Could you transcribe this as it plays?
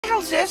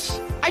hell's this?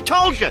 I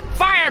told you,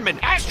 fireman,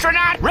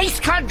 astronaut, race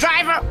car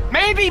driver,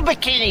 maybe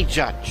bikini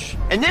judge.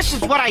 And this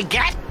is what I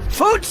get?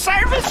 Food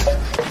service?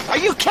 Are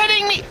you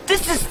kidding me?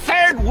 This is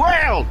third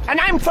world, and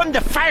I'm from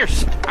the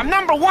first. I'm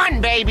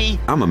 #1, baby.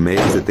 I'm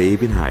amazed that they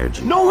even hired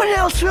you. No one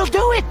else will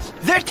do it.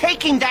 They're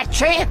taking that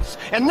chance.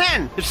 And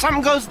then, if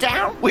something goes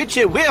down, which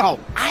it will,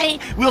 I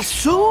will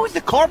sue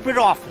the corporate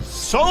office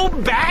so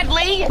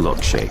badly.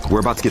 Look, Shake, we're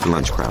about to get the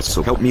lunch crowd,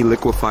 so help me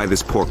liquefy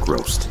this pork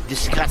roast.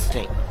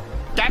 Disgusting.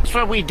 That's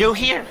what we do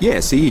here?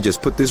 Yeah, see, you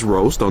just put this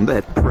roast on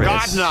that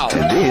press. God, no.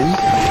 And then...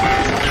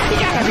 You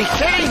gotta be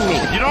kidding me.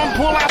 You don't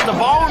pull out the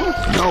bone?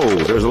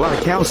 No, there's a lot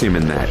of calcium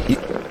in that.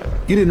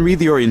 You didn't read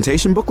the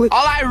orientation booklet?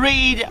 All I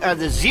read are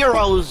the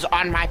zeros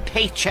on my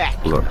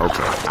paycheck. Look,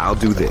 okay, I'll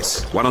do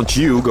this. Why don't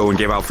you go and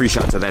give out free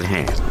shots of that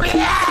ham?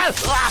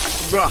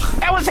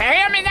 That was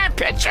ham in that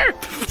picture?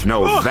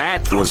 No,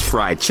 that was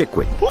fried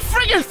chicken. Who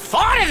friggin'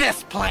 thought of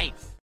this place?